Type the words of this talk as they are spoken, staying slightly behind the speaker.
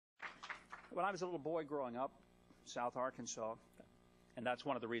when I was a little boy growing up, South Arkansas, and that's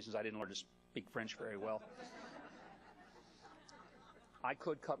one of the reasons I didn't learn to speak French very well. I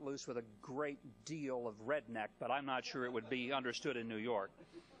could cut loose with a great deal of redneck, but I'm not sure it would be understood in New York.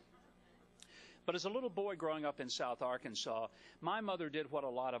 But as a little boy growing up in South Arkansas, my mother did what a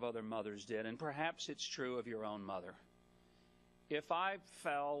lot of other mothers did, and perhaps it's true of your own mother. If I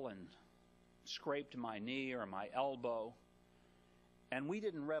fell and scraped my knee or my elbow, and we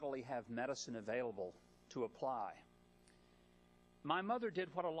didn't readily have medicine available to apply, my mother did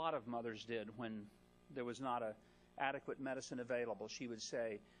what a lot of mothers did when there was not adequate medicine available. She would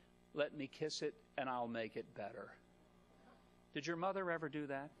say, "Let me kiss it and I'll make it better." Did your mother ever do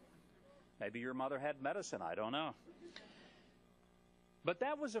that? Maybe your mother had medicine, I don't know. But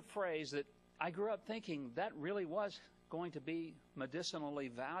that was a phrase that I grew up thinking that really was going to be medicinally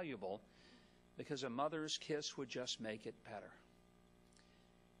valuable, because a mother's kiss would just make it better.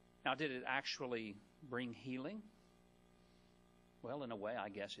 Now, did it actually bring healing? Well, in a way, I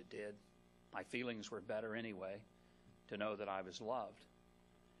guess it did. My feelings were better anyway, to know that I was loved.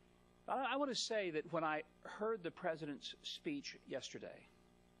 I want to say that when I heard the president's speech yesterday,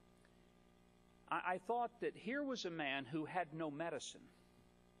 I thought that here was a man who had no medicine.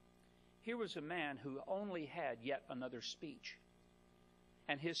 Here was a man who only had yet another speech.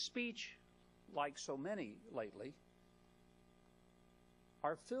 And his speech, like so many lately,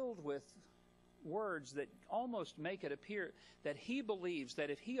 are filled with words that almost make it appear that he believes that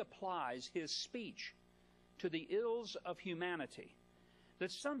if he applies his speech to the ills of humanity,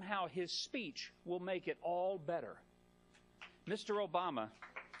 that somehow his speech will make it all better. Mr. Obama,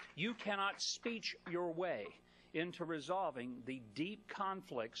 you cannot speech your way into resolving the deep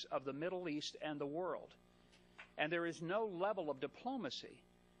conflicts of the Middle East and the world. And there is no level of diplomacy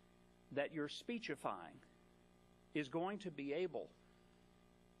that your speechifying is going to be able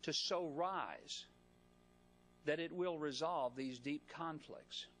to so rise that it will resolve these deep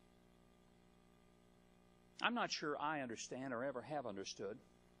conflicts. I'm not sure I understand or ever have understood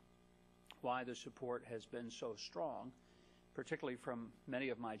why the support has been so strong, particularly from many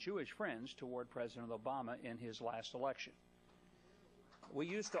of my Jewish friends, toward President Obama in his last election. We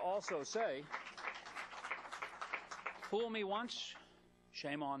used to also say, "Fool me once,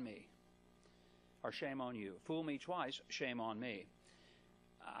 shame on me," or "Shame on you. Fool me twice, shame on me."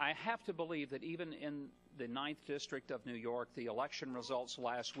 I have to believe that even in the 9th District of New York, the election results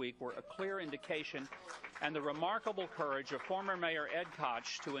last week were a clear indication, and the remarkable courage of former Mayor Ed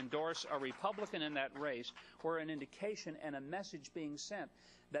Koch to endorse a Republican in that race were an indication and a message being sent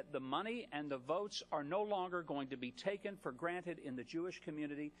that the money and the votes are no longer going to be taken for granted in the Jewish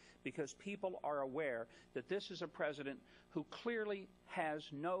community, because people are aware that this is a president who clearly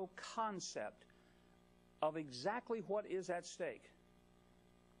has no concept of exactly what is at stake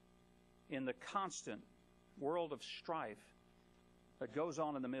in the constant world of strife that goes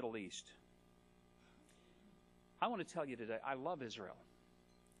on in the Middle East. I want to tell you today, I love Israel.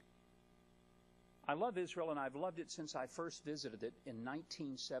 I love Israel, and I've loved it since I first visited it in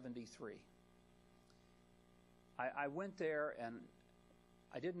 1973. I went there and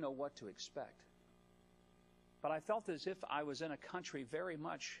I didn't know what to expect. But I felt as if I was in a country very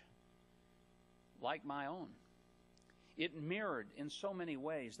much like my own. It mirrored in so many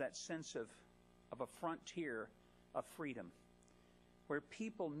ways that sense of a frontier of freedom, where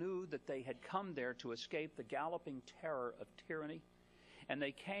people knew that they had come there to escape the galloping terror of tyranny, and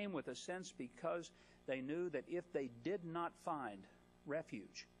they came with a sense because they knew that if they did not find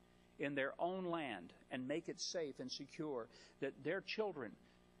refuge in their own land and make it safe and secure, that their children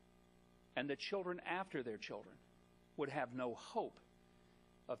and the children after their children would have no hope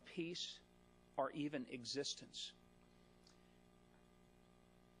of peace or even existence.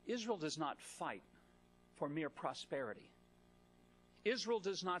 Israel does not fight for mere prosperity. Israel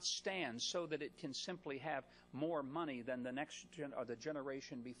does not stand so that it can simply have more money than the next or the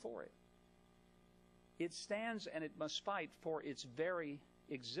generation before it. It stands and it must fight for its very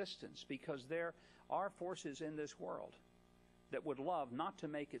existence, because there are forces in this world that would love not to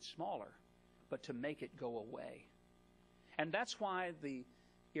make it smaller, but to make it go away. And that's why the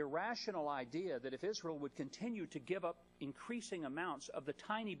irrational idea that if Israel would continue to give up increasing amounts of the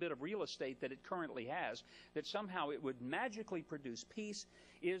tiny bit of real estate that it currently has, that somehow it would magically produce peace,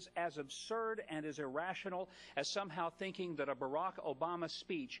 is as absurd and as irrational as somehow thinking that a Barack Obama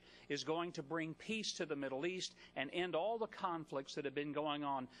speech is going to bring peace to the Middle East and end all the conflicts that have been going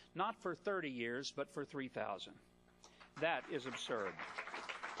on, not for 30 years, but for 3,000. That is absurd.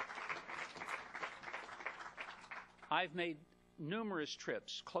 I've made numerous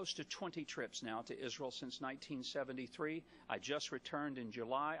trips, close to 20 trips now to Israel since 1973. I just returned in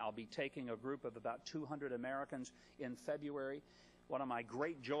July. I'll be taking a group of about 200 Americans in February. One of my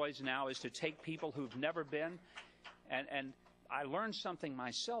great joys now is to take people who've never been, and I learn something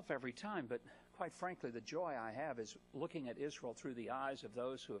myself every time, but quite frankly, the joy I have is looking at Israel through the eyes of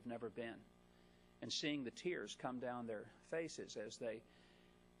those who have never been and seeing the tears come down their faces as they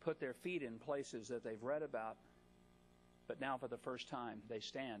put their feet in places that they've read about, but now for the first time they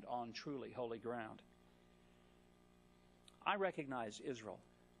stand on truly holy ground. I recognize Israel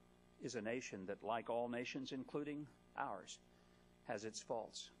is a nation that, like all nations, including ours, has its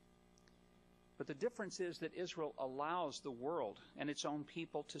faults. But the difference is that Israel allows the world and its own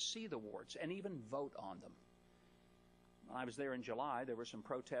people to see the warts and even vote on them. When I was there in July, there were some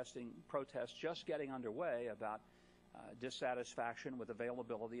protests just getting underway about dissatisfaction with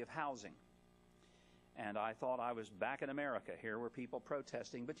availability of housing. And I thought I was back in America. Here were people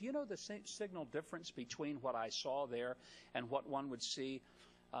protesting. But do you know the signal difference between what I saw there and what one would see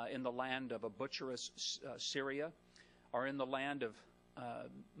in the land of a butcherous Syria, or in the land of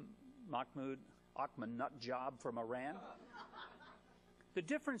Mahmoud Ahmadinejad from Iran? The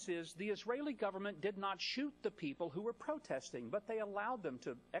difference is the Israeli government did not shoot the people who were protesting, but they allowed them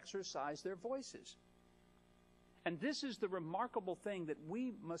to exercise their voices. And this is the remarkable thing that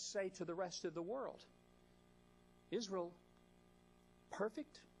we must say to the rest of the world. Israel,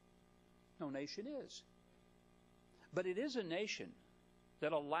 perfect? No nation is. But it is a nation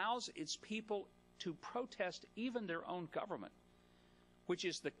that allows its people to protest even their own government, which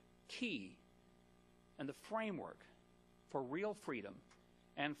is the key and the framework for real freedom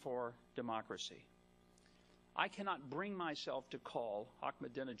and for democracy. I cannot bring myself to call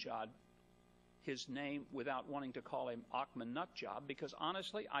Ahmadinejad his name without wanting to call him Ahmadinejad, because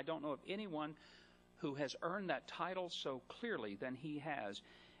honestly, I don't know of anyone who has earned that title so clearly than he has.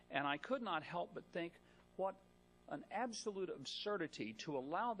 And I could not help but think what an absolute absurdity to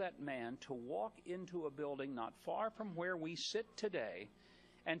allow that man to walk into a building not far from where we sit today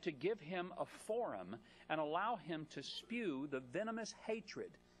and to give him a forum and allow him to spew the venomous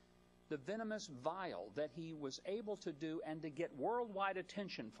hatred, the venomous vile that he was able to do, and to get worldwide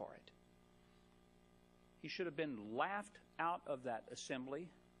attention for it. He should have been laughed out of that assembly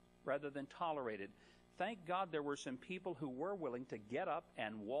rather than tolerated. Thank God there were some people who were willing to get up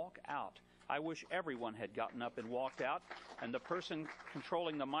and walk out. I wish everyone had gotten up and walked out, and the person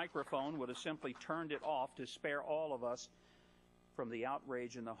controlling the microphone would have simply turned it off to spare all of us from the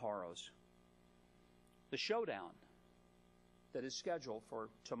outrage and the horrors. The showdown that is scheduled for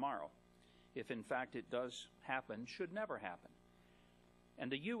tomorrow, if in fact it does happen, should never happen.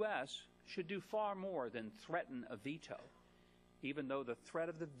 And the U.S. should do far more than threaten a veto, even though the threat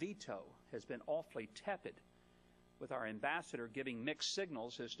of the veto has been awfully tepid, with our ambassador giving mixed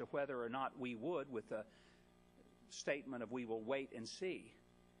signals as to whether or not we would, with the statement of "we will wait and see."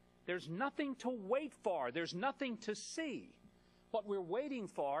 There's nothing to wait for. There's nothing to see. What we're waiting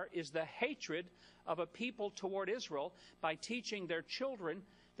for is the hatred of a people toward Israel by teaching their children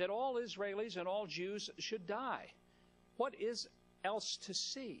that all Israelis and all Jews should die. What is else to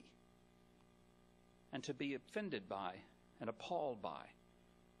see and to be offended by and appalled by?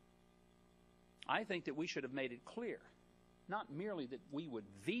 I think that we should have made it clear, not merely that we would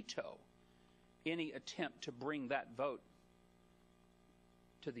veto any attempt to bring that vote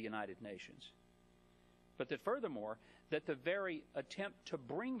to the United Nations, but that furthermore, that the very attempt to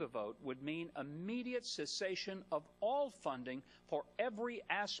bring the vote would mean immediate cessation of all funding for every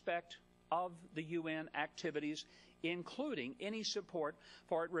aspect of the UN activities, including any support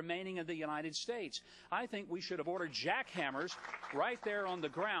for it remaining in the United States. I think we should have ordered jackhammers right there on the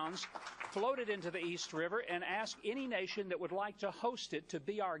grounds, floated into the East River, and asked any nation that would like to host it to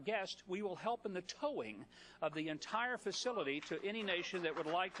be our guest. We will help in the towing of the entire facility to any nation that would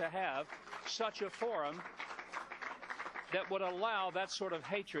like to have such a forum that would allow that sort of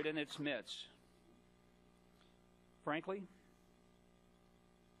hatred in its midst. Frankly,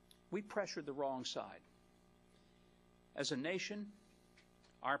 we pressured the wrong side. As a nation,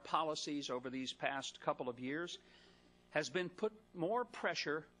 our policies over these past couple of years has been put more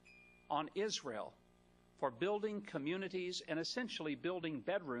pressure on Israel for building communities and essentially building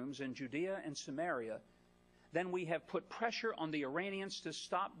bedrooms in Judea and Samaria than we have put pressure on the Iranians to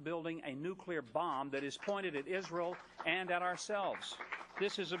stop building a nuclear bomb that is pointed at Israel and at ourselves.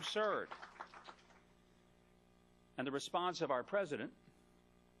 This is absurd. And the response of our president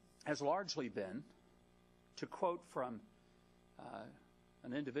has largely been, to quote from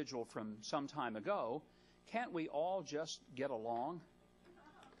an individual from some time ago, "Can't we all just get along?"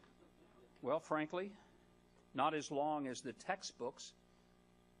 Well, frankly, not as long as the textbooks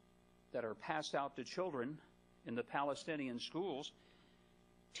that are passed out to children in the Palestinian schools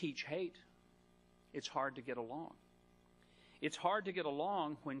teach hate. It's hard to get along. It's hard to get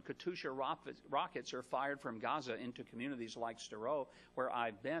along when Katyusha rockets are fired from Gaza into communities like Sderot, where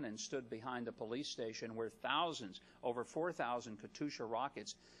I've been and stood behind the police station, where thousands, over 4,000 Katyusha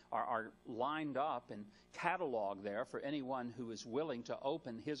rockets are lined up and cataloged there for anyone who is willing to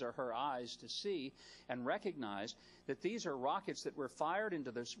open his or her eyes to see and recognize that these are rockets that were fired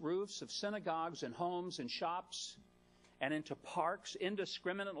into the roofs of synagogues and homes and shops and into parks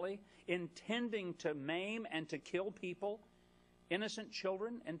indiscriminately, intending to maim and to kill people. Innocent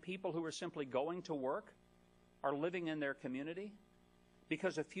children and people who are simply going to work are living in their community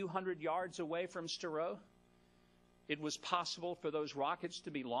because a few hundred yards away from Sderot, it was possible for those rockets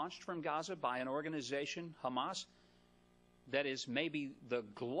to be launched from Gaza by an organization, Hamas, that is maybe the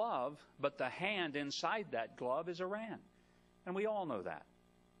glove, but the hand inside that glove is Iran. And we all know that.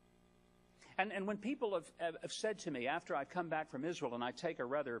 And when people have said to me after I've come back from Israel, and I take a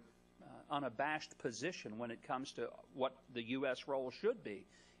rather unabashed position when it comes to what the U.S. role should be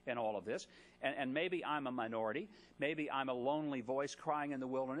in all of this, and maybe I'm a minority, maybe I'm a lonely voice crying in the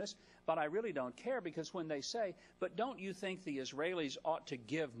wilderness, but I really don't care, because when they say, but don't you think the Israelis ought to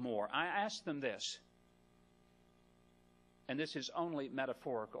give more? I ask them this, and this is only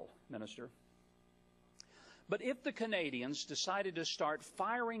metaphorical, Minister. But if the Canadians decided to start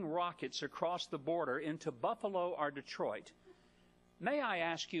firing rockets across the border into Buffalo or Detroit, may I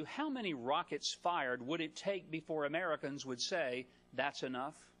ask you, how many rockets fired would it take before Americans would say, that's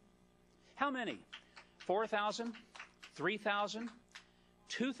enough? How many? 4,000? 3,000?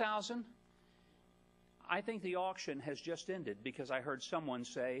 2,000? I think the auction has just ended because I heard someone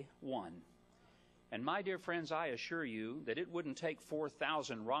say 1. And my dear friends, I assure you that it wouldn't take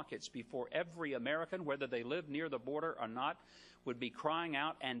 4,000 rockets before every American, whether they live near the border or not, would be crying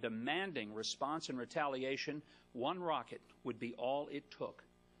out and demanding response and retaliation. 1 rocket would be all it took.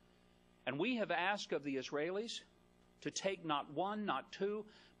 And we have asked of the Israelis to take not 1, not 2,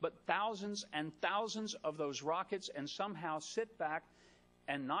 but thousands and thousands of those rockets and somehow sit back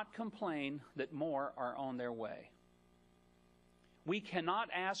and not complain that more are on their way. We cannot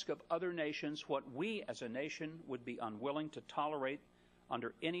ask of other nations what we as a nation would be unwilling to tolerate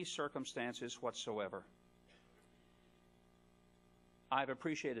under any circumstances whatsoever. I've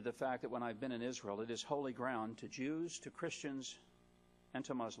appreciated the fact that when I've been in Israel, it is holy ground to Jews, to Christians, and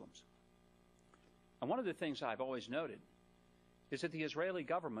to Muslims. And one of the things I've always noted is that the Israeli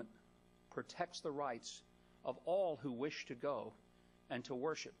government protects the rights of all who wish to go and to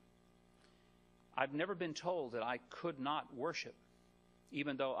worship. I've never been told that I could not worship,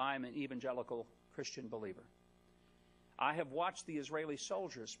 even though I'm an evangelical Christian believer. I have watched the Israeli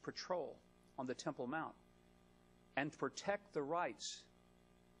soldiers patrol on the Temple Mount and protect the rights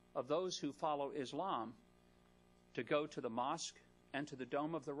of those who follow Islam to go to the mosque and to the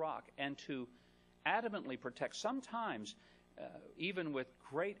Dome of the Rock, and to adamantly protect, sometimes even with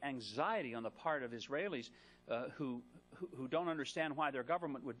great anxiety on the part of Israelis who don't understand why their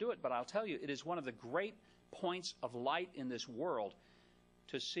government would do it. But I'll tell you, it is one of the great points of light in this world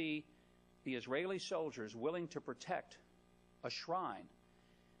to see the Israeli soldiers willing to protect a shrine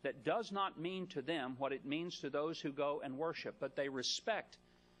that does not mean to them what it means to those who go and worship, but they respect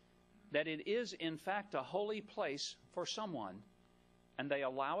that it is in fact a holy place for someone, and they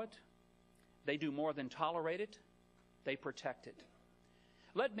allow it. They do more than tolerate it. They protect it.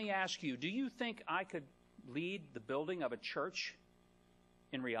 Let me ask you, do you think I could lead the building of a church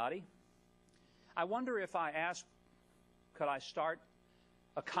in Riyadh? I wonder if I asked, could I start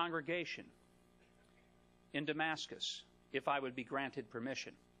a congregation in Damascus if I would be granted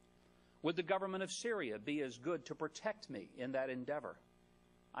permission? Would the government of Syria be as good to protect me in that endeavor?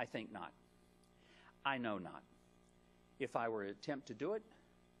 I think not. I know not. If I were to attempt to do it,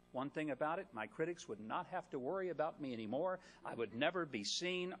 one thing about it, my critics would not have to worry about me anymore. I would never be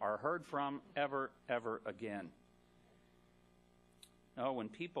seen or heard from ever again. No, when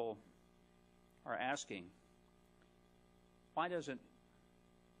people are asking, why doesn't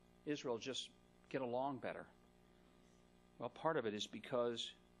Israel just get along better? Well, part of it is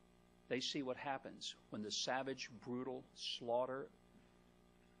because they see what happens when the savage, brutal slaughter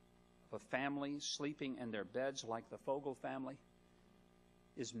of a family sleeping in their beds like the Fogel family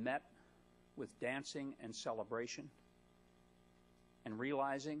is met with dancing and celebration, and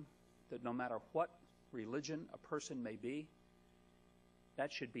realizing that no matter what religion a person may be,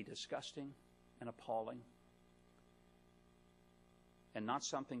 that should be disgusting and appalling, and not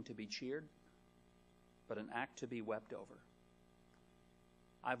something to be cheered, but an act to be wept over.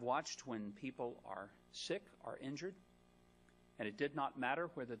 I've watched when people are sick or injured, and it did not matter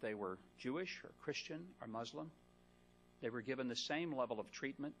whether they were Jewish or Christian or Muslim. They were given the same level of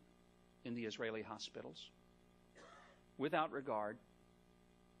treatment in the Israeli hospitals, without regard.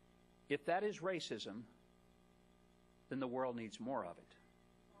 If that is racism, then the world needs more of it,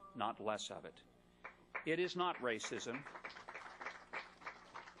 not less of it. It is not racism.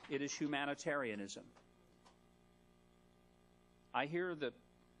 It is humanitarianism. I hear the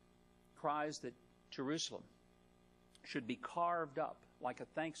cries that Jerusalem should be carved up like a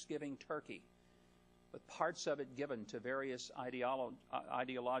Thanksgiving turkey, with parts of it given to various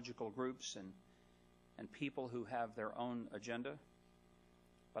ideological groups and people who have their own agenda.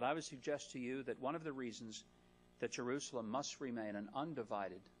 But I would suggest to you that one of the reasons that Jerusalem must remain an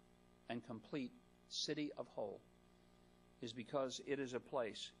undivided and complete city of whole is because it is a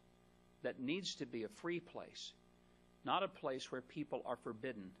place that needs to be a free place, not a place where people are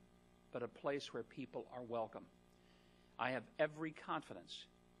forbidden, but a place where people are welcome. I have every confidence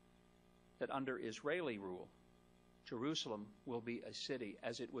that under Israeli rule, Jerusalem will be a city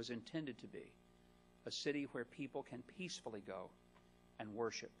as it was intended to be, a city where people can peacefully go and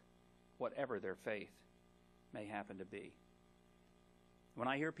worship whatever their faith may happen to be. When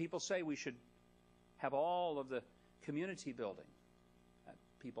I hear people say we should have all of the community building,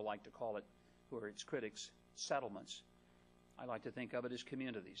 people like to call it, who are its critics, settlements. I like to think of it as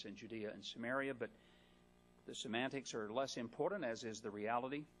communities in Judea and Samaria, but the semantics are less important, as is the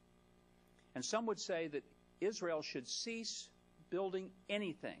reality. And some would say that Israel should cease building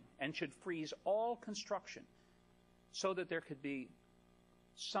anything and should freeze all construction so that there could be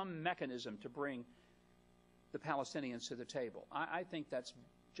some mechanism to bring the Palestinians to the table. I think that's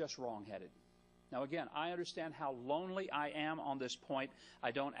just wrong-headed. Now, again, I understand how lonely I am on this point.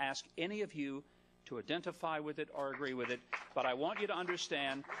 I don't ask any of you to identify with it or agree with it, but I want you to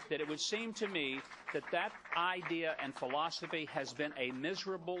understand that it would seem to me that that idea and philosophy has been a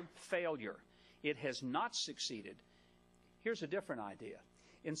miserable failure. It has not succeeded. Here's a different idea.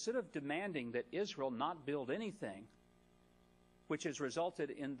 Instead of demanding that Israel not build anything, which has resulted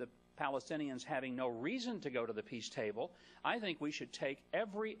in the Palestinians having no reason to go to the peace table, I think we should take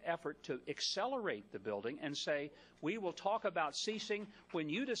every effort to accelerate the building and say, we will talk about ceasing when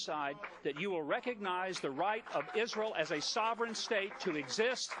you decide that you will recognize the right of Israel as a sovereign state to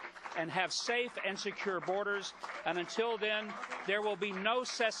exist and have safe and secure borders. And until then, there will be no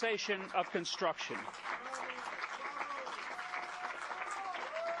cessation of construction.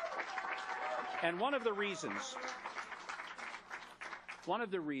 And one of the reasons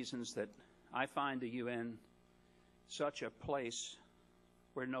that I find the UN such a place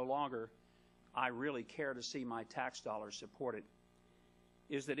where no longer I really care to see my tax dollars supported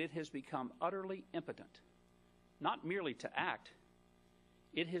is that it has become utterly impotent, not merely to act.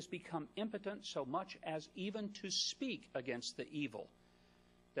 It has become impotent so much as even to speak against the evil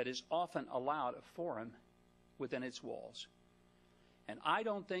that is often allowed a forum within its walls. And I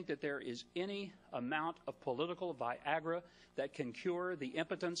don't think that there is any amount of political Viagra that can cure the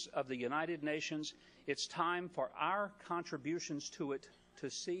impotence of the United Nations. It's time for our contributions to it to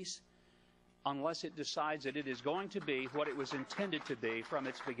cease unless it decides that it is going to be what it was intended to be from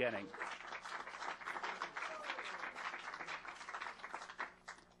its beginning.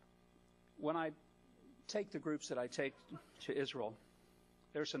 When I take the groups that I take to Israel,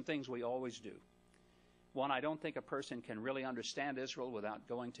 there are some things we always do. One, I don't think a person can really understand Israel without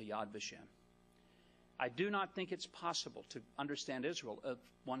going to Yad Vashem. I do not think it's possible to understand Israel if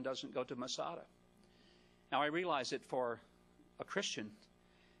one doesn't go to Masada. Now, I realize that for a Christian,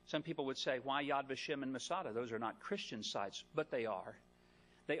 some people would say, why Yad Vashem and Masada? Those are not Christian sites, but they are.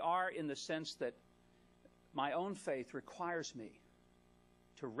 They are in the sense that my own faith requires me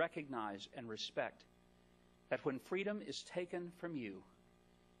to recognize and respect that when freedom is taken from you,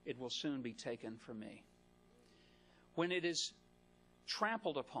 it will soon be taken from me. When it is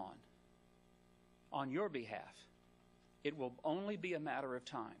trampled upon on your behalf, it will only be a matter of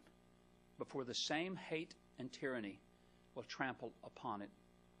time before the same hate and tyranny will trample upon it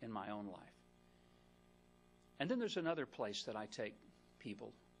in my own life. And then there's another place that I take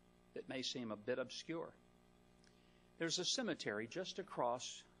people that may seem a bit obscure. There's a cemetery just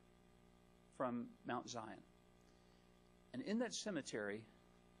across from Mount Zion. And in that cemetery,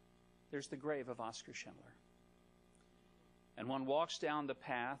 there's the grave of Oscar Schindler. And one walks down the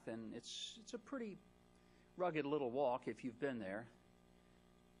path, and it's a pretty rugged little walk if you've been there.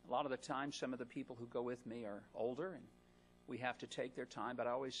 A lot of the time, some of the people who go with me are older, and we have to take their time, but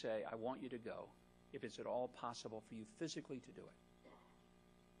I always say, I want you to go, if it's at all possible for you physically to do it.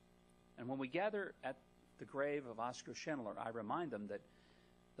 And when we gather at the grave of Oscar Schindler, I remind them that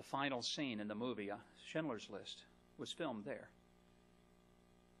The final scene in the movie, Schindler's List, was filmed there.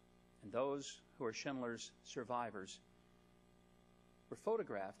 And those who are Schindler's survivors were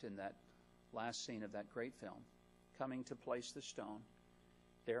photographed in that last scene of that great film, coming to place the stone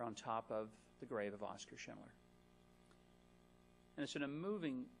there on top of the grave of Oskar Schindler. And it's a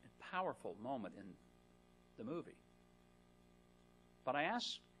moving and powerful moment in the movie. But I ask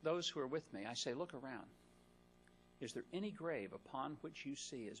those who are with me, I say, look around. Is there any grave upon which you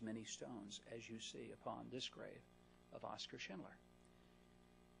see as many stones as you see upon this grave of Oskar Schindler?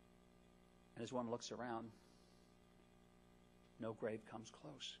 And as one looks around, no grave comes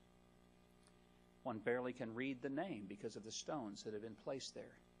close. One barely can read the name because of the stones that have been placed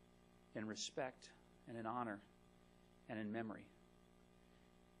there in respect and in honor and in memory.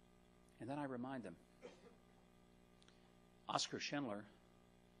 And then I remind them, Oskar Schindler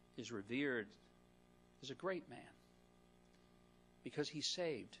is revered as a great man because he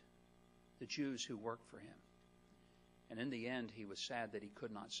saved the Jews who worked for him. And in the end, he was sad that he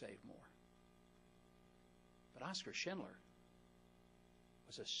could not save more. But Oskar Schindler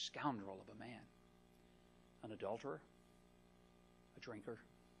was a scoundrel of a man, an adulterer, a drinker,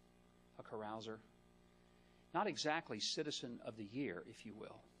 a carouser, not exactly citizen of the year, if you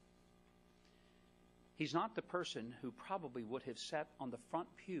will. He's not the person who probably would have sat on the front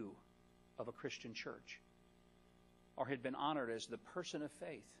pew of a Christian church or had been honored as the person of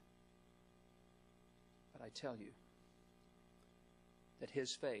faith. But I tell you that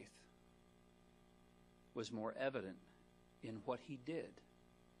his faith was more evident in what he did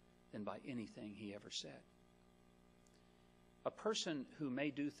than by anything he ever said. A person who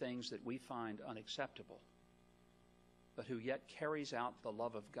may do things that we find unacceptable, but who yet carries out the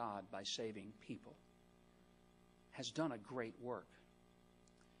love of God by saving people, has done a great work,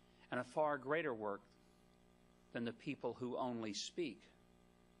 and a far greater work than the people who only speak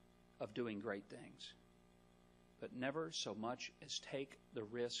of doing great things, but never so much as take the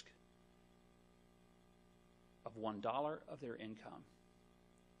risk of $1 of their income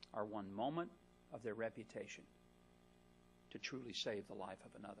or one moment of their reputation to truly save the life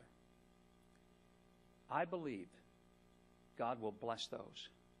of another. I believe God will bless those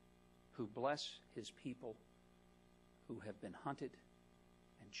who bless his people who have been hunted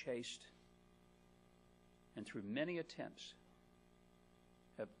and chased and through many attempts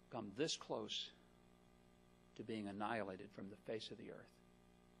have come this close to being annihilated from the face of the earth.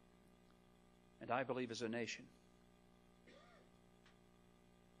 And I believe as a nation,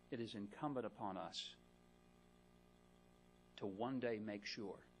 it is incumbent upon us to one day make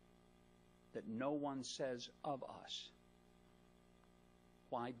sure that no one says of us,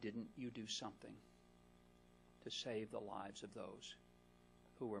 why didn't you do something to save the lives of those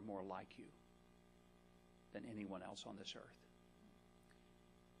who were more like you than anyone else on this earth?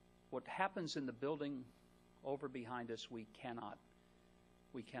 What happens in the building over behind us, we cannot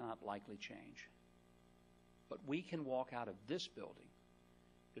likely change. But we can walk out of this building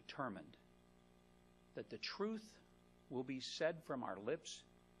determined that the truth will be said from our lips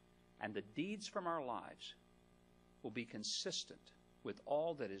and the deeds from our lives will be consistent with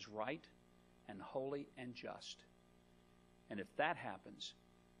all that is right and holy and just. And if that happens,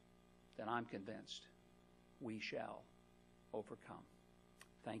 then I'm convinced we shall overcome.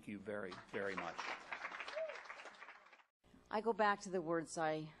 Thank you very, very much. I go back to the words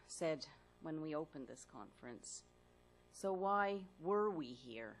I said when we opened this conference. So why were we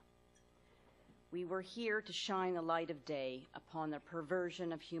here? We were here to shine the light of day upon the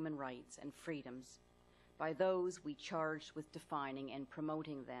perversion of human rights and freedoms by those we charged with defining and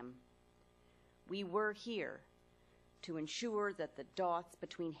promoting them. We were here to ensure that the dots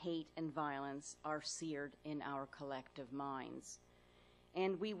between hate and violence are seared in our collective minds.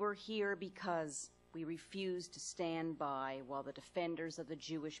 And we were here because we refuse to stand by while the defenders of the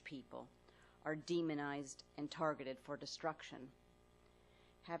Jewish people are demonized and targeted for destruction.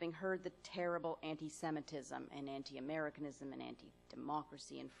 Having heard the terrible anti-Semitism and anti-Americanism and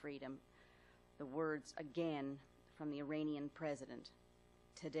anti-democracy and freedom, the words again from the Iranian president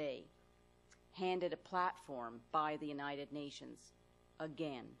today, handed a platform by the United Nations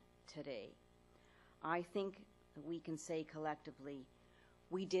again today, I think that we can say collectively,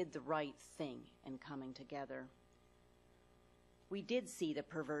 we did the right thing in coming together. We did see the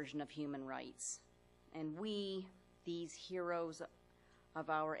perversion of human rights, and we, these heroes of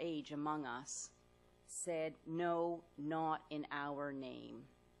our age among us, said, no, not in our name.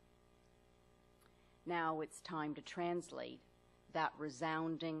 Now it's time to translate that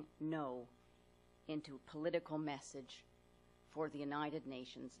resounding no into a political message for the United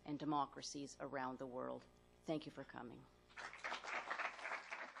Nations and democracies around the world. Thank you for coming.